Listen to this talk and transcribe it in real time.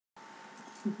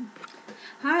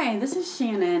Hi, this is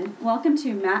Shannon. Welcome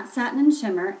to Satin and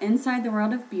Shimmer, Inside the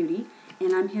World of Beauty.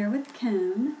 And I'm here with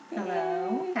Kim.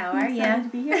 Hello. Hey, How I'm are excited you? to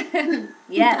be here.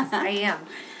 Yes, I am.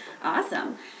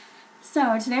 Awesome.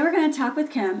 So today we're going to talk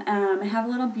with Kim and have a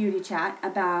little beauty chat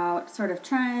about sort of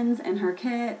trends and her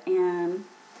kit and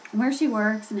where she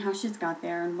works and how she's got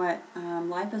there and what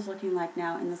life is looking like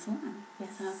now in the salon.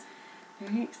 Yes. So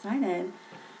very excited.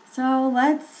 So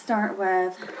let's start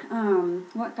with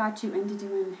what got you into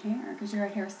doing hair, because you're a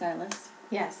hairstylist.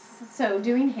 Yes. So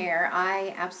doing hair,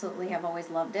 I absolutely have always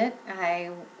loved it.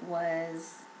 I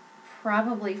was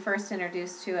probably first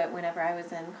introduced to it whenever I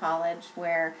was in college,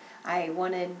 where I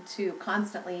wanted to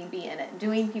constantly be in it.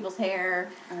 Doing people's hair,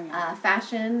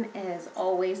 fashion is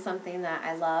always something that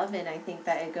I love, and I think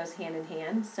that it goes hand in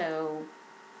hand. So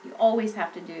you always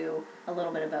have to do a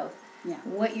little bit of both. Yeah.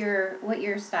 What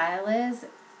your style is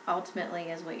ultimately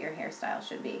is what your hairstyle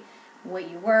should be. What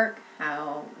you work,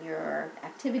 how your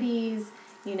activities,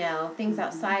 things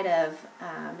outside of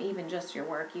even just your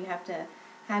work. You have to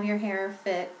have your hair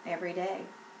fit every day,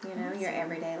 your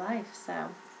everyday life. So.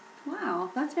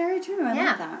 Wow, that's very true. I Yeah.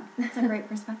 love that. That's a great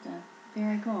perspective.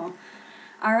 Very cool.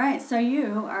 All right, so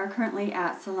you are currently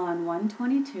at Salon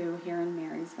 122 here in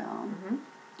Marysville. Mm-hmm.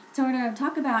 So we're going to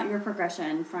talk about your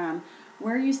progression from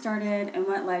where you started and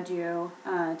what led you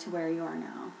to where you are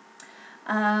now.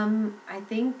 I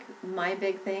think my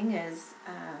big thing is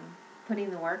putting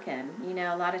the work in.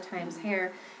 A lot of times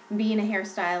being a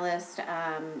hairstylist,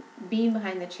 being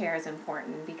behind the chair is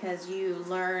important because you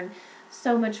learn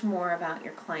so much more about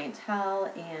your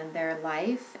clientele and their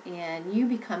life, and you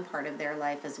become part of their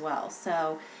life as well.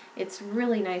 So it's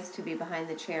really nice to be behind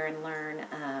the chair and learn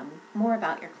more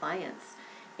about your clients.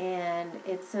 And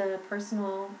it's a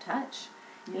personal touch.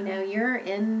 Yeah. You're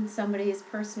in somebody's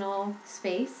personal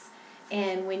space,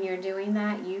 and when you're doing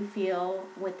that, you feel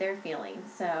what they're feeling.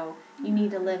 So you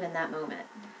need to live in that moment.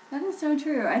 That is so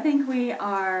true. I think we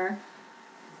are,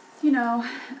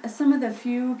 some of the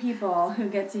few people who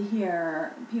get to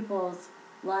hear people's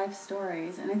life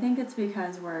stories, and I think it's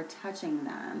because we're touching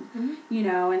them,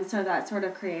 and so that sort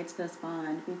of creates this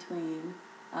bond between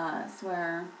us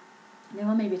where they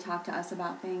will maybe talk to us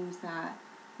about things that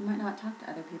you might not talk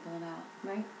to other people about.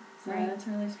 Right. So right. That's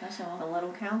really special. A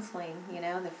little counseling,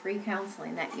 the free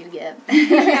counseling that you give.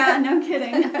 Yeah, no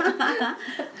kidding. The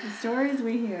stories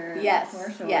we hear. Yes.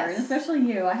 For sure. Yes. And especially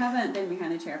you. I haven't been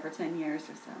behind the chair for 10 years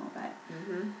or so, but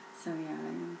so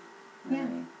yeah.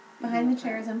 Really behind the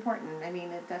chair is important. I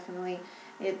mean, it definitely,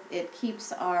 it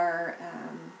keeps our,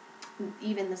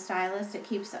 even the stylist, it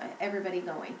keeps everybody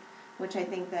going, which I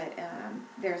think that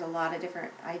there's a lot of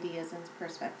different ideas and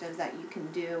perspectives that you can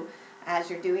do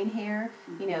as you're doing hair,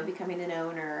 becoming an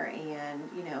owner and,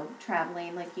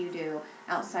 traveling like you do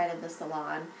outside of the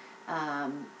salon.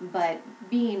 But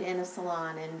being in a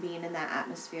salon and being in that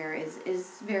atmosphere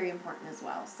is very important as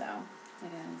well. So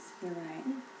it is. You're right.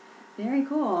 Very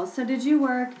cool. So did you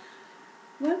work,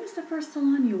 what was the first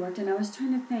salon you worked in? I was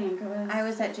trying to think. I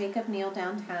was at Jacob Neal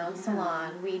Downtown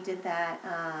Salon. We did that.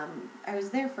 I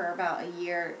was there for about a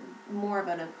year, more of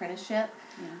an apprenticeship.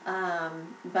 Yeah.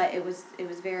 But it was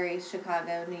very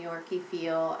Chicago, New York-y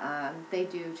feel. They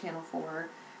do Channel 4.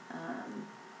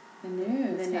 The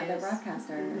news. The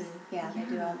broadcasters. Mm-hmm. Yeah, they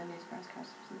do all the news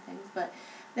broadcasters and things. But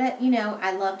that,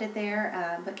 I loved it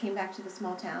there, but came back to the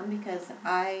small town because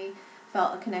I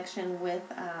felt a connection with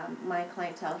my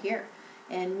clientele here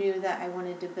and knew that I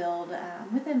wanted to build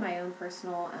within my own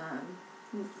personal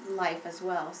life as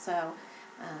well. So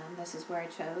this is where I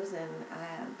chose, and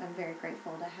I'm very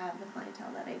grateful to have the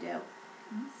clientele that I do.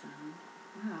 Awesome.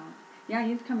 Wow. Yeah,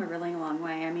 you've come a really long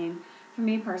way. I mean, for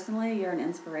me personally, you're an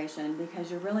inspiration because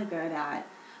you're really good at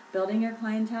building your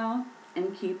clientele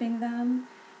and keeping them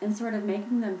and sort of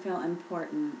making them feel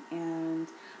important.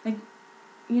 And,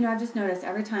 I've just noticed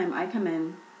every time I come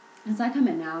in, as I come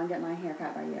in now and get my hair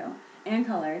cut by you, and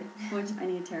colored, which I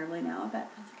need terribly now, but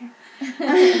that's okay.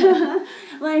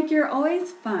 You're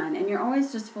always fun, and you're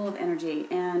always just full of energy.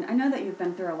 And I know that you've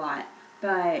been through a lot,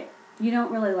 but you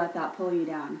don't really let that pull you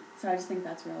down. So I just think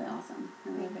that's really awesome.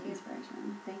 Really good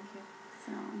inspiration. Thank you.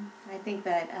 So I think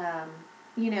that,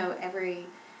 you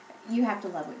have to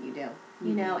love what you do,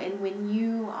 and when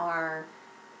you are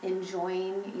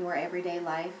enjoying your everyday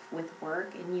life with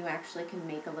work and you actually can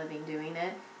make a living doing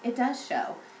it, it does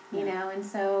show, and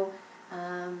so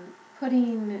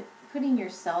putting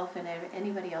yourself in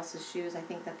anybody else's shoes, I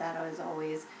think that is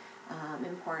always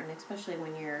important, especially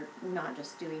when you're not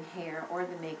just doing hair or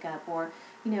the makeup, or,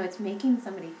 you know, it's making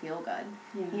somebody feel good,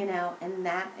 Yeah. you know, and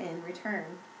that in return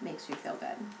makes you feel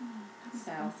good. That's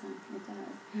So, awesome. It does.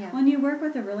 yeah. Well, and you work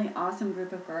with a really awesome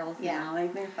group of girls Yeah, now.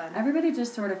 Like, they're fun. everybody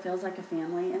just sort of feels like a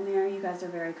family in there. You guys are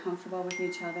very comfortable with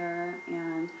each other,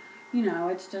 and, you know,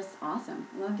 it's just awesome.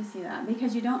 Love to see that,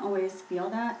 because you don't always feel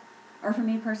that. Or for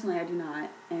me personally, I do not,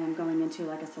 and going into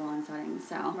like a salon setting.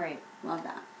 So, Right. love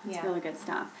that. It's Yeah. really good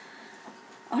stuff.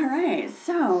 All right,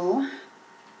 so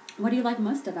what do you like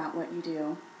most about what you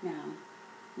do now?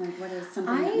 Like, what is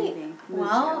something that maybe moved you?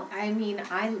 I mean,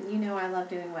 you know, I love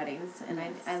doing weddings, and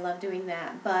Yes. I love doing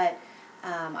that, but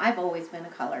I've always been a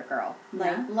color girl.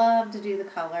 Like, Yeah? love to do the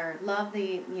color, love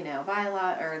the, you know,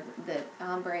 violet, or the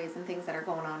ombres and things that are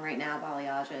going on right now,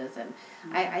 balayages, and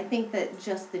I think that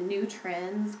just the new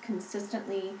trends,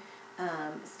 consistently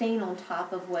staying on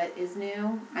top of what is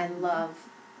new, I love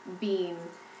being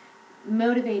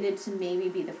motivated to maybe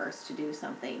be the first to do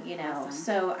something, you know. Awesome.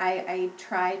 So I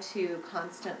try to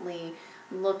constantly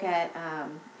look at,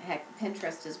 heck,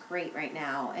 Pinterest is great right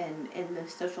now, and in the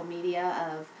social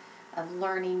media of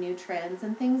learning new trends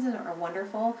and things that are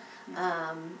wonderful.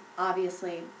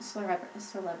 Obviously,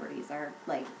 celebrities are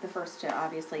like the first to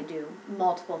obviously do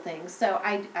multiple things. So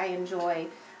I enjoy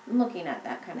looking at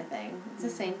that kind of thing. It's the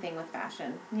same thing with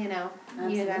fashion, you know.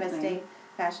 You gotta Absolutely. stay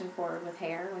fashion forward with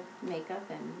hair, with makeup,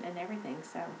 and everything.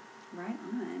 So, Right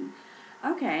on.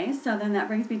 Okay, so then that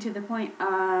brings me to the point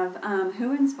of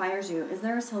who inspires you? Is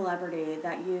there a celebrity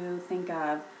that you think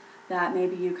of that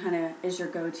maybe you kind of is your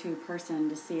go-to person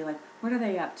to see, like, what are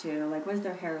they up to? Like, what is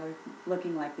their hair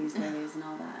looking like these days and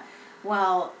all that?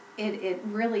 well, it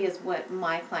really is what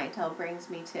my clientele brings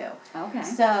me to. Okay.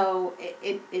 So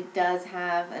it does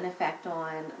have an effect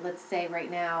on, let's say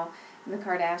right now, the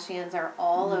Kardashians are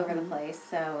all over the place,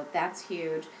 so that's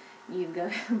huge. You go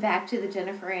back to the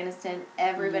Jennifer Aniston.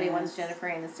 Everybody wants Yes. Jennifer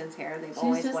Aniston's hair. They've She's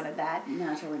always just wanted that.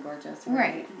 naturally gorgeous,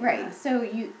 Right, right? right. So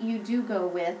you do go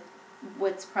with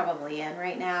what's probably in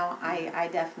right now. I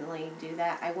definitely do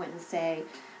that. I wouldn't say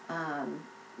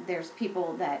there's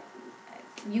people that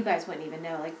you guys wouldn't even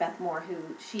know, like Beth Moore, who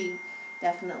she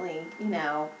definitely, you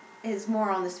know, is more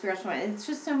on the spiritual end. It's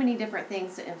just so many different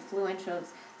things, influentials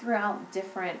throughout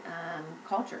different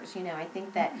cultures. You know, I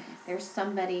think that there's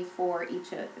somebody for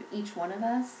each one of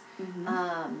us.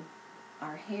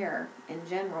 Our hair in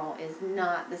general is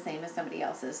not the same as somebody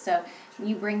else's. So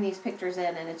you bring these pictures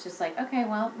in, and it's just like, okay,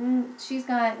 well, she's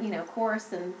got, you know,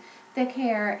 coarse and thick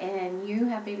hair, and you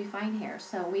have baby fine hair.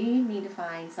 So we need to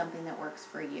find something that works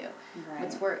for you.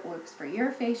 Right. What works for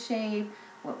your face shape,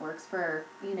 what works for,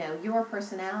 you know, your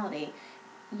personality.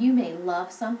 You may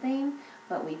love something,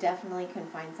 but we definitely can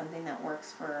find something that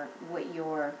works for what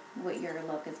your look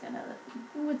is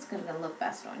what's gonna look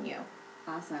best on you.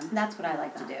 Awesome. That's what I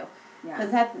like to do. Yeah.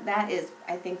 Because that is,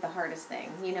 I think, the hardest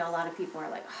thing. You know, a lot of people are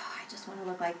like, oh, I just want to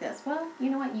look like this. Well, you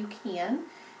know what? You can,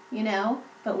 you know,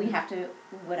 but we have to,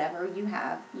 whatever you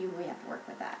have, we have to work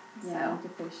with that. Yeah, So,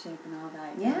 the face shape and all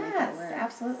that. You yes, make it work.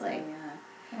 absolutely. So,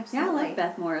 yeah. Absolutely. Yeah, I love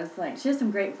Beth Moore's, like, she has some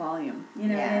great volume, you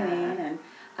know what I mean? And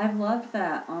I've loved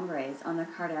the ombres on the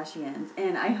Kardashians,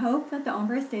 and I hope that the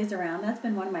ombre stays around. That's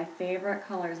been one of my favorite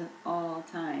colors of all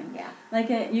time. Yeah. Like,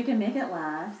 you can make it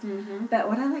last, but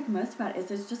what I like most about it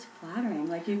is it's just flattering.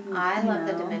 Like, you can, I love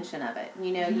the know. dimension of it.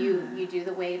 You know, you do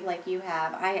the wave like you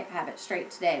have. I have it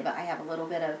straight today, but I have a little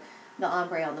bit of the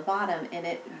ombre on the bottom, and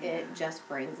it just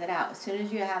brings it out. As soon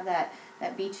as you have that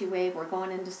beachy wave, we're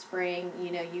going into spring,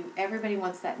 you know, everybody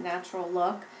wants that natural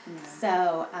look. Yeah.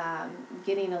 So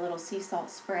getting a little sea salt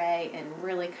spray and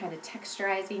really kind of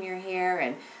texturizing your hair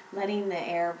and letting the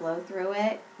air blow through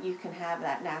it, you can have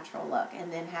that natural look.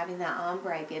 And then having that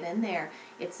ombre get in there,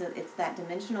 it's that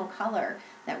dimensional color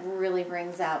that really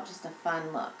brings out just a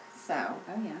fun look. So.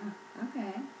 Oh, yeah.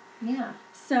 Okay. Yeah.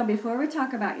 So before we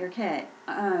talk about your kit,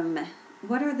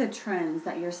 what are the trends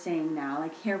that you're seeing now?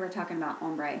 Like, here we're talking about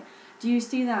ombre. Do you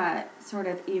see that sort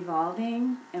of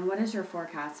evolving? And what is your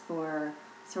forecast for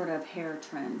sort of hair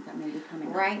trends that may be coming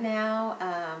up? Right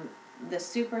now, the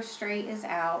super straight is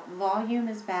out, volume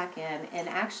is back in, and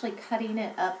actually cutting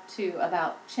it up to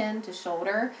about chin to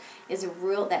shoulder is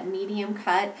that medium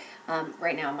cut.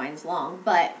 Right now mine's long,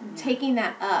 but taking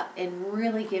that up and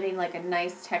really giving like a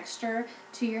nice texture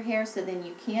to your hair, so then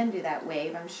you can do that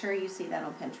wave. I'm sure you see that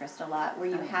on Pinterest a lot, where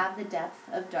you have the depth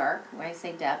of dark. When I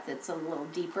say depth, it's a little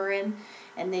deeper in,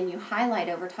 and then you highlight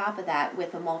over top of that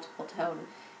with a multiple tone.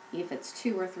 If it's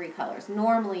 2 or 3 colors.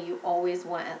 Normally you always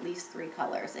want at least 3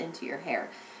 colors into your hair.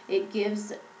 It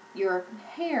gives your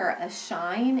hair a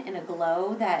shine and a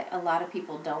glow that a lot of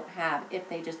people don't have if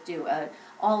they just do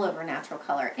all over natural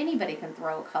color. Anybody can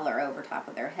throw color over top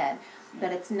of their head,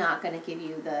 but it's not going to give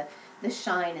you the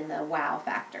shine and the wow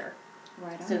factor.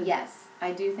 Right on. So yes,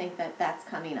 I do think that that's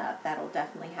coming up. That'll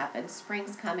definitely happen.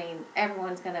 Spring's coming.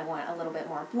 Everyone's going to want a little bit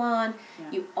more blonde.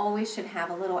 Yeah. You always should have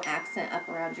a little accent up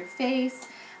around your face.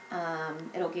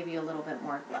 It'll give you a little bit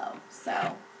more glow.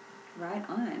 So Right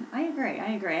on. I agree.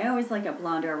 I always like a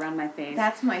blonder around my face.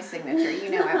 that's my signature.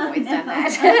 You know I've always done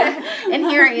that. And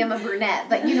here I am a brunette.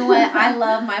 But you know what? I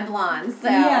love my blondes. So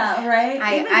yeah, right?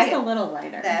 Even just a I little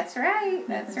lighter. That's right.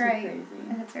 That's Nothing too right.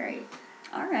 crazy. That's right.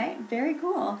 All right. Very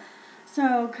cool.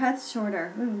 So cuts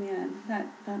shorter. Oh man, that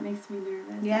makes me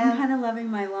nervous. Yeah. I'm kind of loving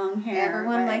my long hair.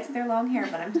 Everyone but- likes their long hair,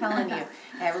 but I'm telling you,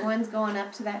 everyone's going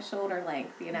up to that shoulder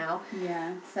length, you know?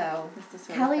 Yeah. So Just to sort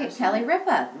of Kelly fashion it.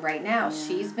 Ripa right now, Yeah.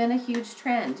 she's been a huge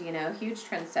trend, you know, huge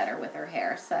trendsetter with her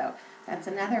hair. So that's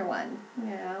another one,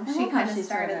 you know. I She love how kind of she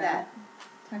started sorta that.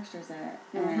 Textures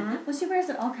it. And, Mhm. well, she wears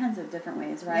it all kinds of different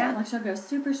ways, right? Yeah. Like she'll go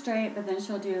super straight, but then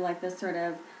she'll do like this sort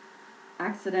of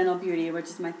accidental beauty, which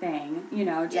is my thing. You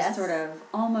know, just Yes. sort of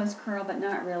almost curl, but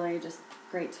not really. Just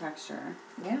great texture.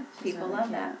 Yeah, She's people really love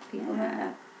cute. that. People Yeah. love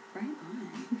that. Right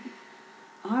on.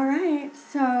 All right.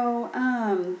 So,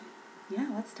 yeah,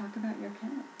 let's talk about your kit.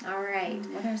 All right.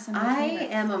 What are some of your I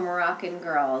favorites? am a Moroccan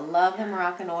girl. Love the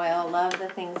Moroccan oil. Love the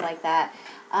things like that.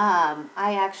 I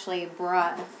actually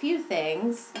brought a few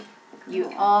things you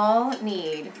Cool. all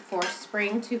need for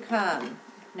spring to come.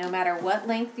 No matter what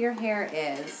length your hair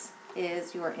is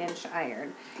your inch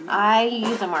iron. I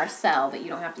use a Marcel, but you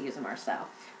don't have to use a Marcel.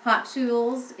 Hot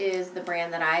Tools is the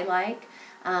brand that I like.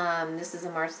 This is a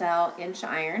Marcel inch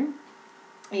iron.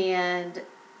 And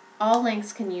all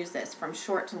lengths can use this, from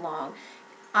short to long.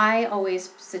 I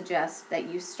always suggest that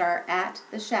you start at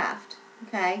the shaft,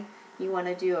 okay? You want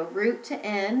to do a root to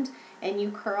end, and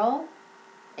you curl,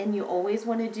 and you always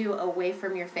want to do away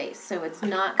from your face, so it's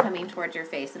not coming towards your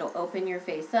face. It'll open your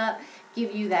face up,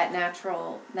 give you that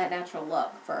natural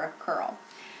look for a curl.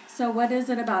 So, what is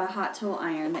it about a hot tool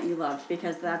iron that you love?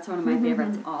 Because that's one of my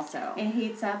favorites also. It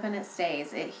heats up and it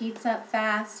stays. It heats up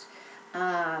fast.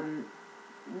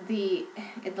 The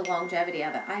longevity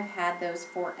of it, I've had those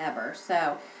forever.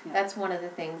 So Yeah. that's one of the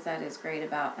things that is great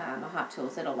about a Hot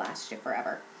Tools. It'll last you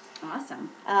forever. Awesome.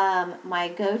 My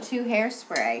go-to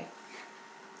hairspray,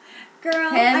 Girl,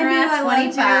 I knew I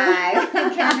loved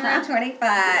you. Kenra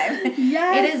 25.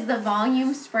 Yes. It is the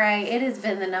volume spray. It has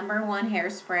been the #1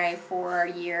 hairspray for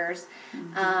years.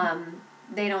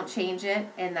 They don't change it,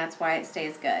 and that's why it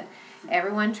stays good.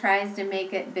 Everyone tries to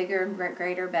make it bigger,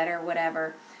 greater, better,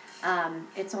 whatever.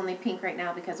 It's only pink right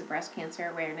now because of breast cancer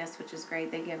awareness, which is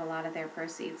great. They give a lot of their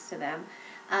proceeds to them.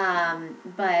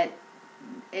 But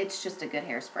it's just a good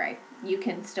hairspray. You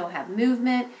can still have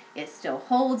movement. It still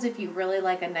holds if you really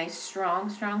like a nice, strong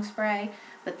spray.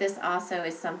 But this also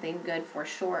is something good for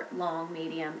short, long,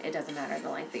 medium. It doesn't matter the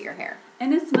length of your hair.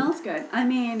 And it smells good. I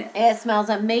mean, It smells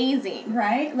amazing.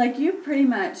 right? Like, you pretty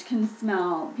much can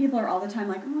smell. People are all the time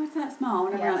like, oh, what's that smell?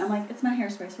 Whenever Yes. I'm like, it's my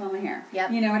hairspray. Smell my hair.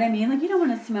 Yep. You know what I mean? Like, you don't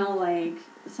want to smell like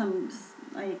some,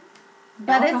 like,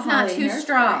 But it's not alcohol-y too hairspray.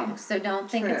 strong, so don't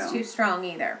think it's True. too strong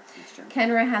either. That's true.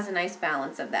 Kenra has a nice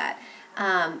balance of that.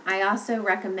 I also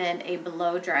recommend a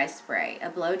blow-dry spray. A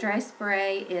blow-dry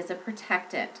spray is a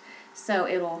protectant. So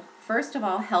it'll, first of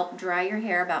all, help dry your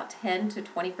hair about 10 to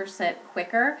 20%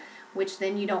 quicker, which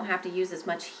then you don't have to use as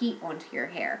much heat onto your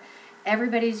hair.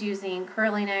 Everybody's using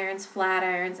curling irons, flat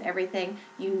irons, everything.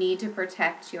 You need to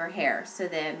protect your hair so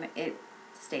then it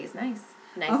stays nice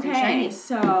and Okay, shiny.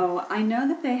 so I know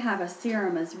that they have a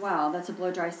serum as well. That's a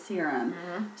blow-dry serum.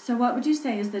 Mhm. So what would you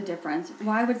say is the difference?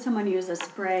 Why would someone use a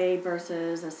spray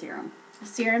versus a serum?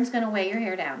 Serum's going to weigh your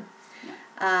hair down.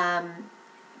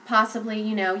 Possibly,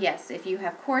 yes, if you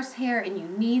have coarse hair and you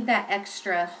need that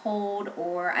extra hold,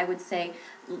 or I would say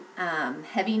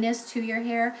heaviness to your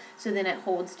hair, so then it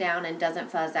holds down and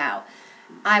doesn't fuzz out,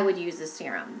 I would use a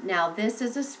serum. Now, this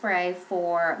is a spray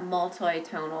for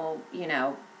multi-tonal,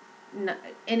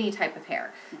 any type of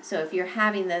hair. So if you're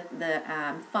having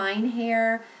the fine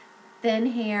hair,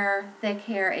 thin hair, thick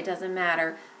hair, it doesn't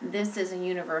matter. This is a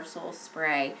universal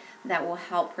spray that will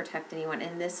help protect anyone,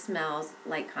 and this smells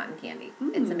like cotton candy.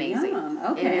 It's amazing. Yum.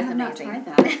 Okay, It is I have amazing. not tried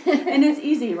that. And it's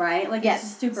easy, right? Like, Yes,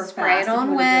 it's super spray fast. it if on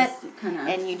you wanna wet, just kinda...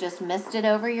 and you just mist it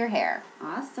over your hair.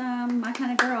 Awesome. My kind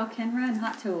of girl, Kenra and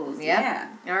Hot Tools. Yep.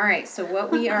 Yeah. All right, so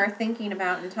what we are thinking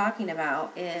about and talking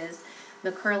about is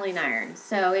the curling iron.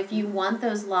 So if you want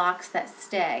those locks that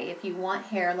stay, if you want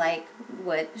hair like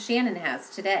what Shannon has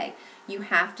today, you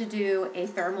have to do a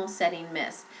thermal setting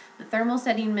mist. The thermal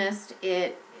setting mist,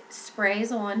 it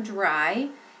sprays on dry,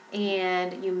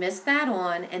 and you mist that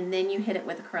on, and then you hit it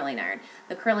with a curling iron.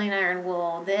 The curling iron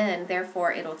will then,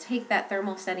 therefore, it'll take that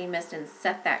thermal setting mist and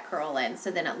set that curl in,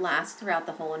 so then it lasts throughout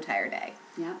the whole entire day.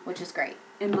 Yeah. Which is great.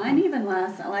 And mine even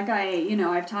lasts, like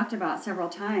I've talked about several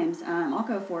times, I'll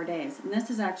go 4 days. And this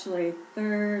is actually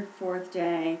third, fourth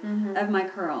day of my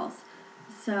curls.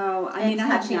 So, I mean, I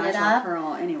have natural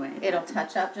curl anyway. It'll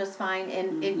touch up just fine.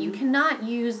 And if you cannot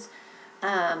use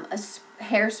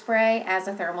hairspray as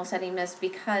a thermal setting mist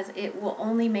because it will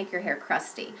only make your hair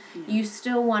crusty. Yeah. You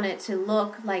still want it to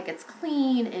look like it's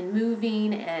clean and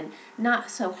moving and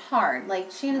not so hard.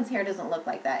 Like Shannon's hair doesn't look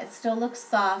like that. It still looks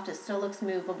soft. It still looks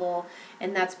movable.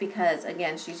 And that's because,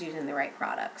 again, she's using the right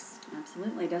products.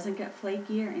 Absolutely. It doesn't get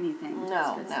flaky or anything.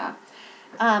 No.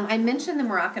 I mentioned the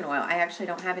Moroccan oil. I actually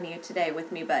don't have any today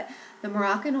with me, but the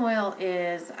Moroccan oil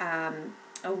is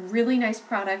a really nice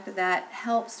product that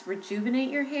helps rejuvenate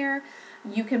your hair.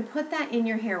 You can put that in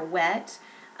your hair wet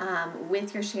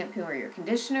with your shampoo or your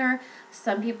conditioner.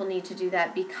 Some people need to do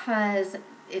that because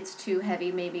it's too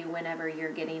heavy maybe whenever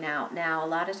you're getting out. Now, a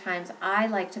lot of times I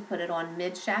like to put it on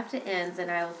mid-shaft to ends, and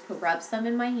I will rub some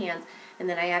in my hands, and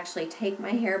then I actually take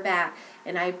my hair back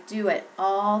and I do it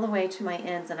all the way to my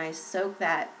ends, and I soak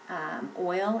that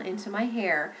oil into my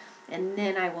hair, and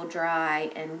then I will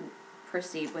dry and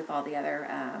proceed with all the other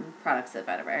products if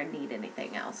I ever need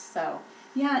anything else. So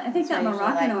yeah, I think that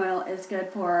Moroccan oil is good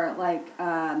for like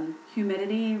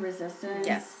humidity resistance.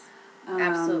 Yes,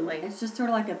 absolutely. It's just sort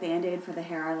of like a Band-Aid for the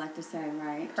hair, I like to say,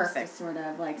 right? Perfect. Just to sort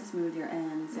of like smooth your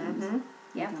ends.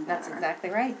 Yep, that's exactly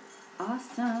right.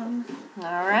 Awesome.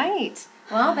 All right.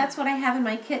 Well, that's what I have in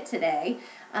my kit today.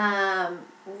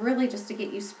 Really just to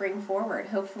get you spring forward.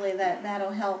 Hopefully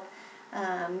that'll help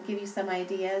give you some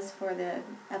ideas for the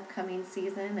upcoming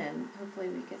season, and hopefully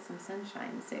we get some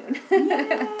sunshine soon. Yay,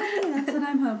 that's what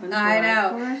I'm hoping for. I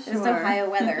know. For sure. It's Ohio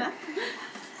weather.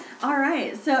 All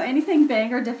right. So anything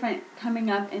big or different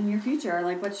coming up in your future?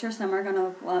 Like, what's your summer going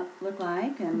to look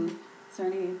like? And is there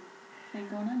anything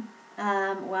going on?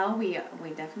 Well, we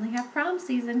definitely have prom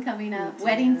season coming up.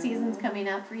 Wedding season's coming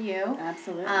up for you.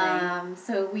 Absolutely.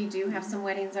 So we do have some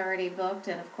weddings already booked,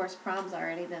 and of course prom's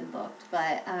already been booked.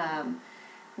 But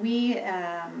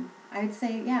I'd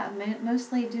say,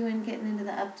 mostly getting into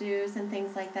the updos and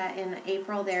things like that. In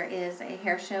April, there is a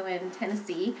hair show in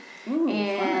Tennessee. Ooh,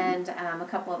 and a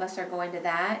couple of us are going to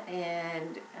that.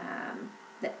 And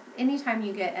anytime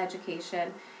you get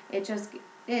education, it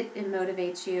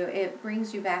motivates you. It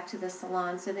brings you back to the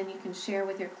salon, so then you can share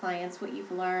with your clients what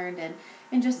you've learned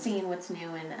and just seeing what's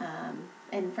new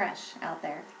and fresh out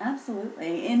there.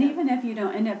 Absolutely. And even if you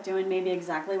don't end up doing maybe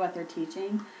exactly what they're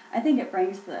teaching, I think it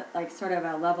brings sort of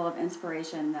a level of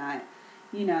inspiration that,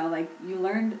 like you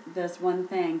learned this one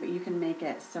thing, but you can make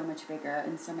it so much bigger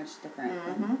and so much different.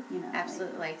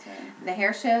 Absolutely. The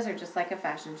hair shows are just like a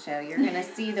fashion show. You're going to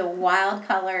see the wild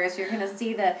colors. You're going to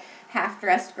see the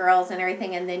half-dressed girls and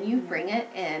everything, and then you bring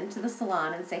it into the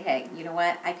salon and say, hey, you know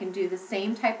what? I can do the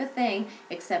same type of thing,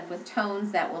 except with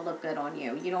tones that will look good on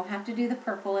you. You don't have to do the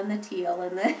purple and the teal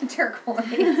and the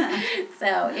turquoise.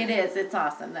 So it's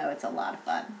awesome, though. It's a lot of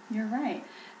fun. You're right.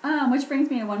 Which brings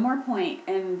me to one more point,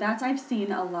 and that's I've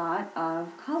seen a lot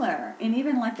of color, and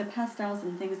even like the pastels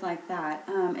and things like that.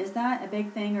 Is that a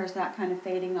big thing, or is that kind of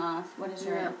fading off? What is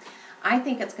your... I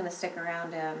think it's going to stick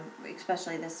around,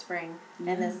 especially this spring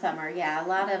and this summer. Yeah, a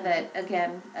lot of it,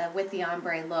 again, with the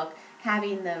ombre look,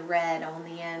 having the red on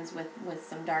the ends with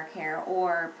some dark hair,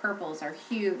 or purples are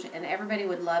huge, and everybody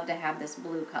would love to have this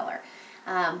blue color.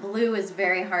 Blue is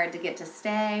very hard to get to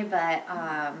stay, but...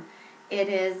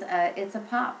 it's a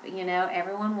pop,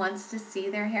 everyone wants to see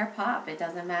their hair pop. It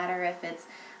doesn't matter if it's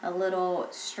a little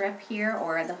strip here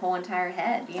or the whole entire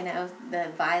head,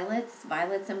 the violets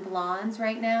and blondes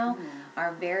right now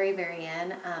are very, very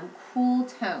in. Cool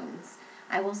tones.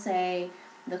 I will say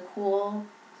the cool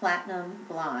platinum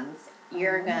blondes,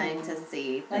 you're going to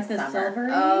see this like summer. Silvery?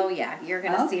 Oh yeah, you're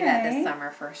going to see that this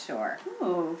summer for sure.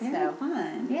 Oh, very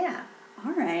fun. Yeah.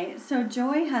 All right, so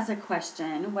Joy has a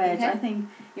question, which I think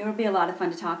it would be a lot of fun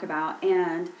to talk about,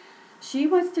 and she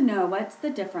wants to know what's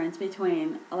the difference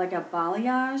between like a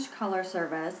balayage color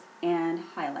service and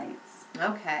highlights.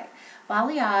 Okay,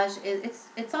 balayage is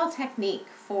it's all technique.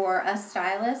 For a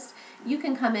stylist, you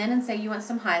can come in and say you want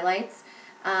some highlights.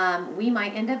 We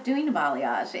might end up doing a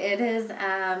balayage. It is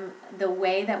the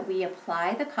way that we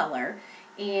apply the color,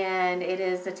 and it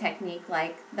is a technique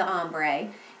like the ombre.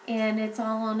 And it's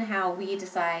all on how we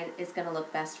decide is going to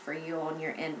look best for you on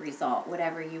your end result,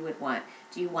 whatever you would want.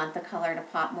 Do you want the color to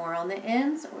pop more on the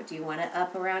ends, or do you want it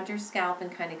up around your scalp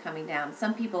and kind of coming down?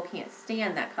 Some people can't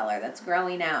stand that color that's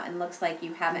growing out and looks like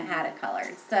you haven't had it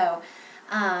colored. So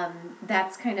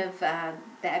That's kind of the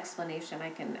explanation I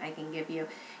can give you.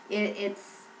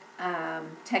 It's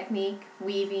technique,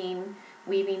 weaving.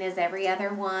 Weaving is every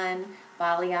other one.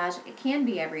 Balayage, it can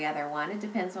be every other one. It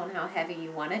depends on how heavy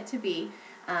you want it to be.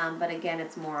 But again,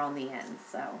 it's more on the ends.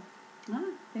 So. Ah,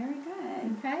 very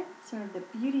good. Okay. Sort of the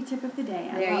beauty tip of the day.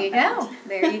 There you go.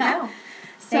 There you go.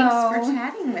 So, thanks for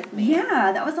chatting with me.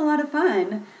 Yeah, that was a lot of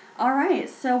fun. All right,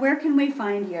 so where can we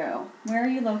find you? Where are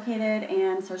you located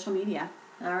and social media?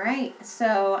 All right,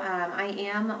 so I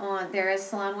am there is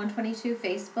Salon 122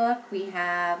 Facebook. We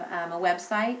have a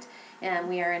website, and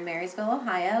we are in Marysville,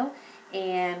 Ohio,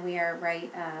 and we are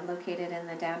right located in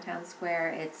the downtown square.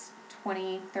 It's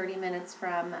 20-30 minutes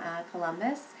from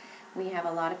Columbus. We have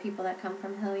a lot of people that come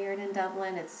from Hilliard and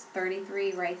Dublin. It's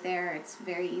 33 right there. It's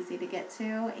very easy to get to,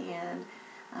 and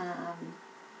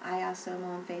I also am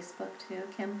on Facebook too,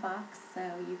 Kim Fox, so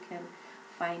you can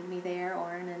find me there,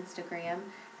 or on Instagram.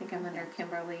 I think I'm under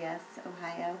Kimberly S.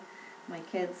 Ohio. My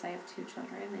kids, I have 2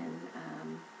 children,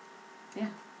 and yeah,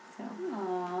 so.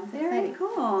 Oh, very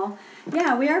cool.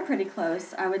 Yeah, we are pretty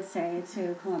close, I would say,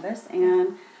 to Columbus,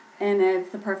 and it's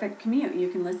the perfect commute. You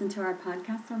can listen to our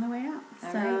podcast on the way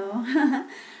out.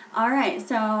 All right,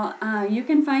 so you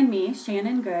can find me,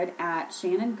 Shannon Goode, at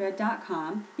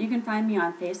shannongoode.com. You can find me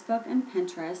on Facebook and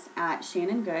Pinterest at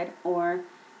Shannon Goode, or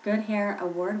Good Hair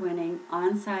award-winning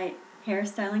on-site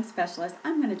hairstyling specialist.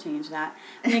 I'm going to change that.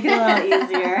 Make it a little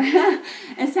easier.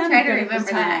 It sounded good at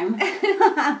the time.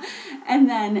 And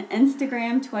then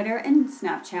Instagram, Twitter, and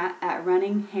Snapchat at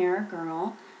Running Hair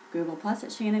Girl. Google Plus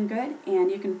at Shannon Goode,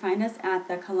 and you can find us at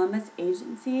the Columbus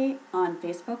Agency on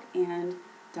Facebook and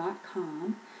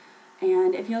 .com.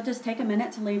 And if you'll just take a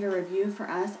minute to leave a review for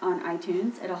us on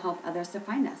iTunes, it'll help others to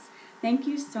find us. Thank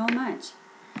you so much.